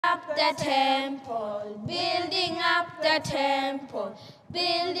up the temple, building up the temple,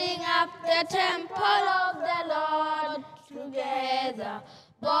 building up the temple of the Lord together.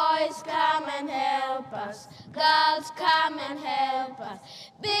 Boys, come and help us. Girls, come and help us.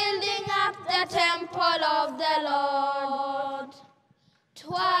 Building up the temple of the Lord.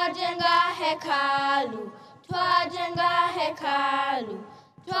 Twajenga hekalu, twajenga hekalu,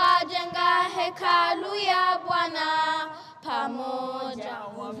 twajenga hekalu ya Bwana. Pamoja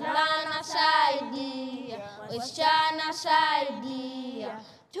wavulana saidia, wasichana saidia.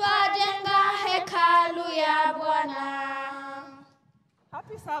 Twajenga hekalu ya Bwana.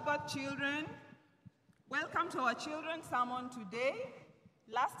 Happy Sabbath, children. Welcome to our children's sermon today.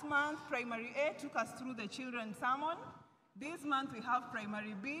 Last month, Primary A took us through the children's sermon. This month, we have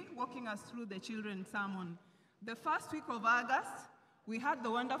Primary B walking us through the children's sermon. The first week of August, we had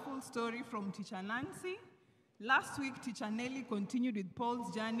the wonderful story from Teacher Nancy. Last week, Teacher Nelly continued with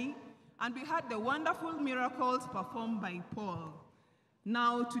Paul's journey, and we had the wonderful miracles performed by Paul.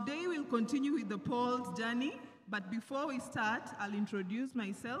 Now, today we'll continue with the Paul's journey, but before we start, I'll introduce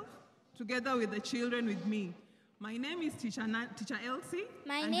myself together with the children with me. My name is Teacher Elsie.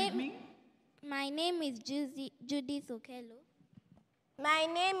 My name is Judith Okello. My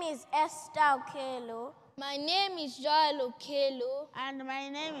name is Esther Okello. My name is Joel Okello. And my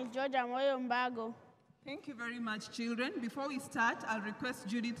name is Amwoyo. Thank you very much, children. Before we start, I'll request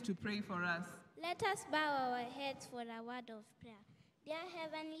Judith to pray for us. Let us bow our heads for a word of prayer. Dear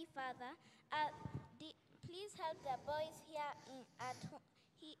Heavenly Father, please help the boys here at home.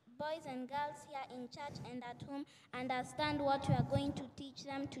 Boys and girls here in church and at home understand what we are going to teach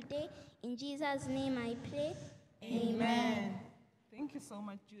them today. In Jesus' name I pray. Amen. Thank you so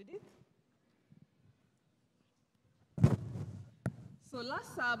much, Judith. So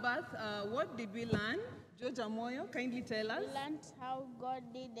last Sabbath, what did we learn? George Amwoyo, kindly tell us. We learned how God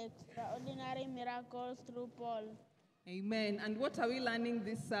did extraordinary miracles through Paul. Amen. And what are we learning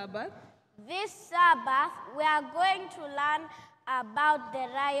this Sabbath? This Sabbath, we are going to learn about the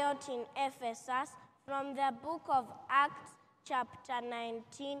riot in Ephesus from the book of Acts, chapter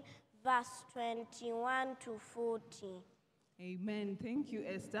 19, verse 21 to 40. Amen. Thank you,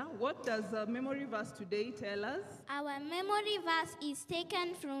 Esther. What does the memory verse today tell us? Our memory verse is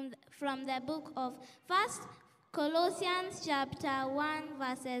taken from the book of Colossians chapter 1,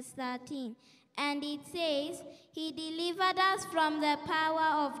 verses 13. And it says, He delivered us from the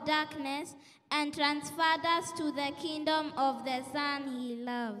power of darkness and transferred us to the kingdom of the Son He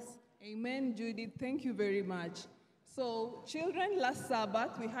loves. Amen, Judith. Thank you very much. So, children, last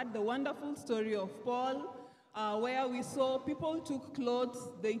Sabbath, we had the wonderful story of Paul, where we saw people took clothes,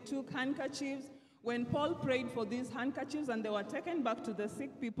 they took handkerchiefs. When Paul prayed for these handkerchiefs and they were taken back to the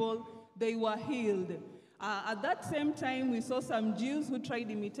sick people, they were healed. At that same time, we saw some Jews who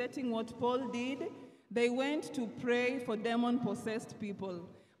tried imitating what Paul did. They went to pray for demon-possessed people.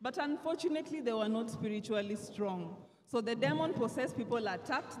 But unfortunately, they were not spiritually strong. So the demon-possessed people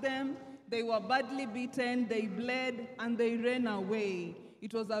attacked them. They were badly beaten, they bled, and they ran away.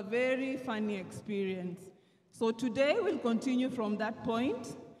 It was a very funny experience. So today, we'll continue from that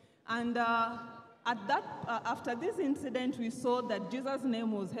point. And after this incident, we saw that Jesus'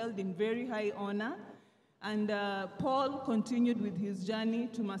 name was held in very high honor. And Paul continued with his journey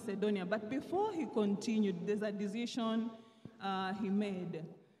to Macedonia. But before he continued, there's a decision he made.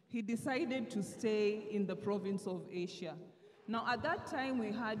 He decided to stay in the province of Asia. Now, at that time, we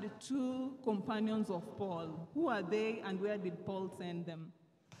had two companions of Paul. Who are they, and where did Paul send them?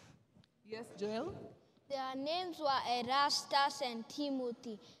 Yes, Joel? Their names were Erastus and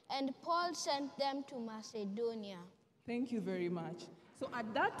Timothy, and Paul sent them to Macedonia. Thank you very much. So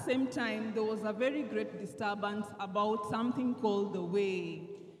at that same time, there was a very great disturbance about something called the way.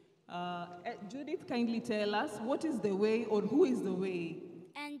 Judith, kindly tell us, what is the way, or who is the way?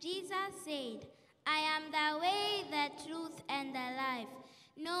 And Jesus said, I am the way, the truth, and the life.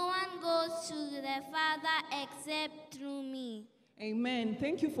 No one goes to the Father except through me. Amen.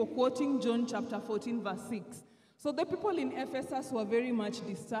 Thank you for quoting John chapter 14, verse 6. So the people in Ephesus were very much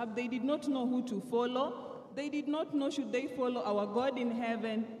disturbed. They did not know who to follow. They did not know should they follow our God in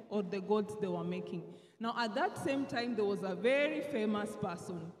heaven or the gods they were making. Now, at that same time, there was a very famous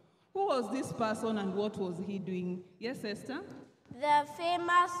person. Who was this person and what was he doing? Yes, Esther? The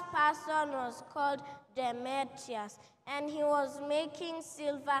famous person was called Demetrius, and he was making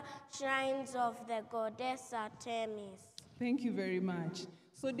silver shrines of the goddess Artemis. Thank you very much.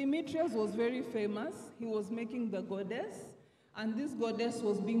 So Demetrius was very famous. He was making the goddess. And this goddess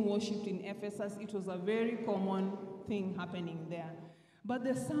was being worshipped in Ephesus. It was a very common thing happening there. But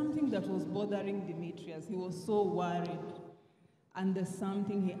there's something that was bothering Demetrius. He was so worried. and there's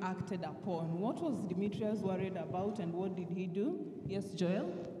something he acted upon. What was Demetrius worried about, and what did he do? Yes,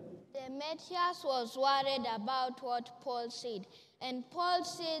 Joel? Demetrius was worried about what Paul said. And Paul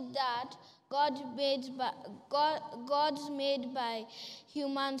said that gods made by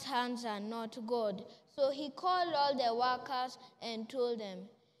humans' hands are not God. So he called all the workers and told them,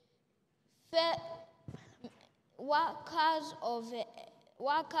 workers of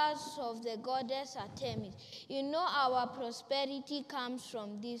the goddess Artemis, you know our prosperity comes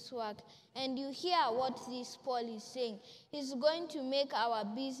from this work. And you hear what this Paul is saying. He's going to make our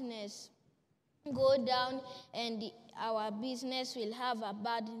business go down, and our business will have a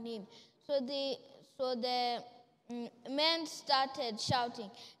bad name. So the men started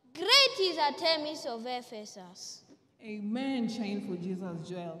shouting, "Great is Artemis of Ephesus." Amen. Shine for Jesus,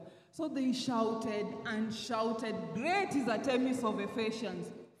 Joel. So they shouted and shouted, "Great is Artemis of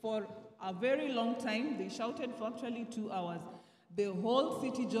Ephesus." For a very long time, they shouted for actually 2 hours. The whole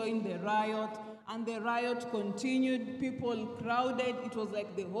city joined the riot, and the riot continued. People crowded. It was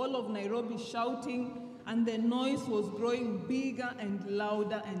like the whole of Nairobi shouting, and the noise was growing bigger and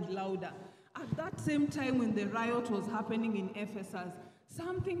louder and louder. At that same time when the riot was happening in Ephesus,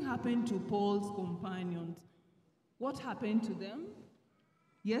 something happened to Paul's companions. What happened to them?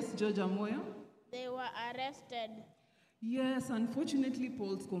 Yes, George Amwoyo? They were arrested. Yes, unfortunately,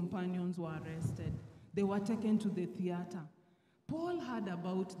 Paul's companions were arrested. They were taken to the theater. Paul heard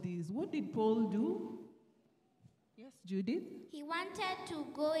about this. What did Paul do? Yes, Judith? He wanted to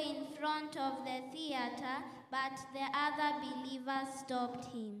go in front of the theater, but the other believers stopped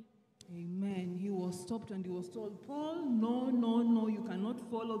him. Amen. He was stopped and he was told, "Paul, no, you cannot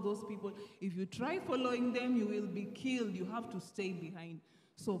follow those people. If you try following them, you will be killed. You have to stay behind."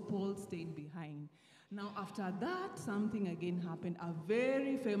 So Paul stayed behind. Now, after that, something again happened. A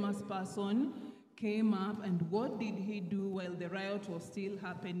very famous person came up, and what did he do while the riot was still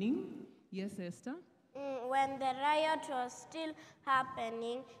happening? Yes, Esther? When the riot was still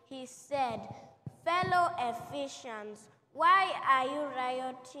happening, he said, "Fellow Ephesians, why are you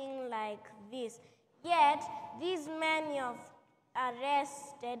rioting like this? Yet these men you have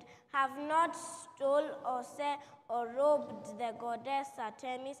arrested have not stolen or robbed the goddess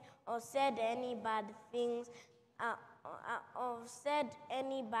Artemis or said any bad things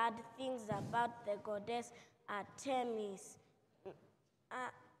about the goddess Artemis.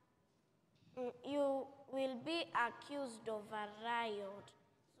 You will be accused of a riot,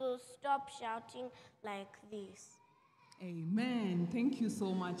 so stop shouting like this." Amen. Thank you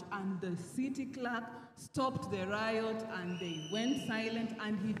so much. And the city clerk stopped the riot, and they went silent,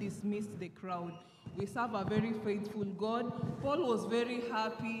 and he dismissed the crowd. We serve a very faithful God. Paul was very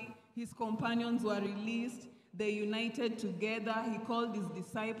happy. His companions were released. They united together. He called his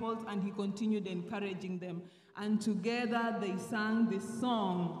disciples, and he continued encouraging them. And together they sang this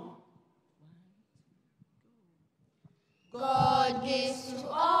song. God gives to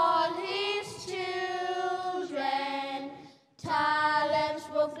all his children talents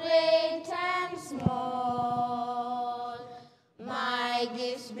both great and small. My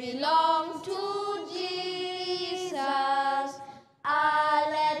gifts belong to Jesus. I'll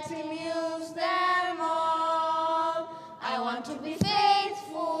let him use them all. I want to be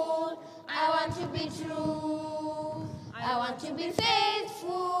faithful. I want to be true. I want to be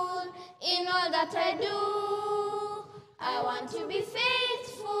faithful in all that I do. I want to be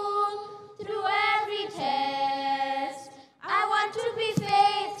faithful through every test. I want to be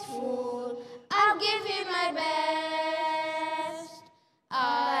faithful. I'll give you my best.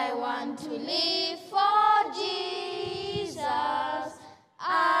 I want to live for Jesus.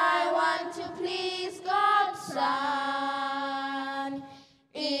 I want to please God's Son.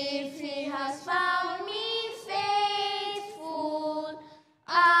 If he has found me faithful,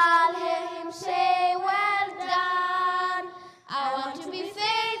 I'll hear him say, "Well done." I want to be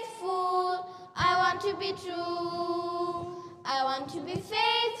faithful. I want to be true. I want to be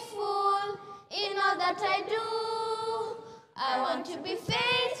faithful in all that I do. I want to be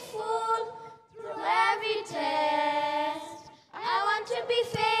faithful through every test. I want to be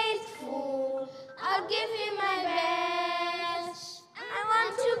faithful. I'll give you my best. I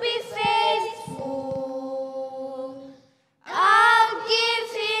want to be faithful. I'll give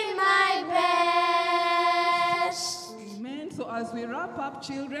him my best. Amen. So as we wrap up,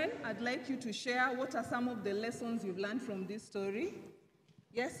 children, I'd like you to share what are some of the lessons you've learned from this story.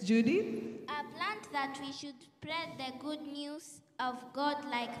 Yes, Judy? I've learned that we should spread the good news of God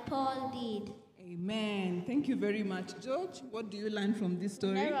like Paul did. Amen. Thank you very much. George, what do you learn from this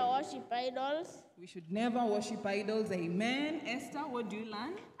story? Never worship idols. We should never worship idols. Amen. Esther, what do you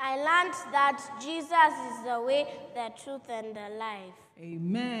learn? I learned that Jesus is the way, the truth, and the life.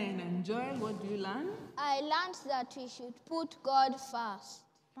 Amen. And Joel, what do you learn? I learned that we should put God first.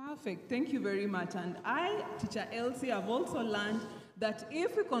 Perfect. Thank you very much. And I, Teacher Elsie, have also learned that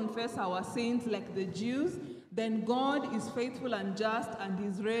if we confess our sins like the Jews, then God is faithful and just and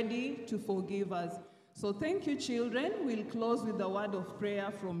is ready to forgive us. So thank you, children. We'll close with a word of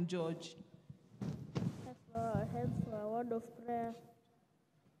prayer from George. Let's bow our heads for a word of prayer.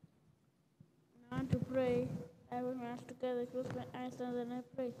 I want to pray. I will ask together, close my eyes, and then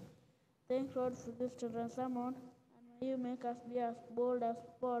I pray. Thank God for this children's sermon, and may you make us be as bold as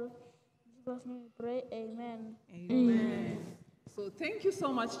Paul. In Jesus' name we pray. Amen. Amen. So thank you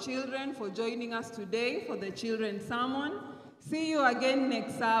so much, children, for joining us today for the children's sermon. See you again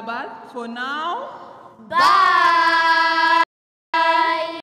next Sabbath. For now, Bye!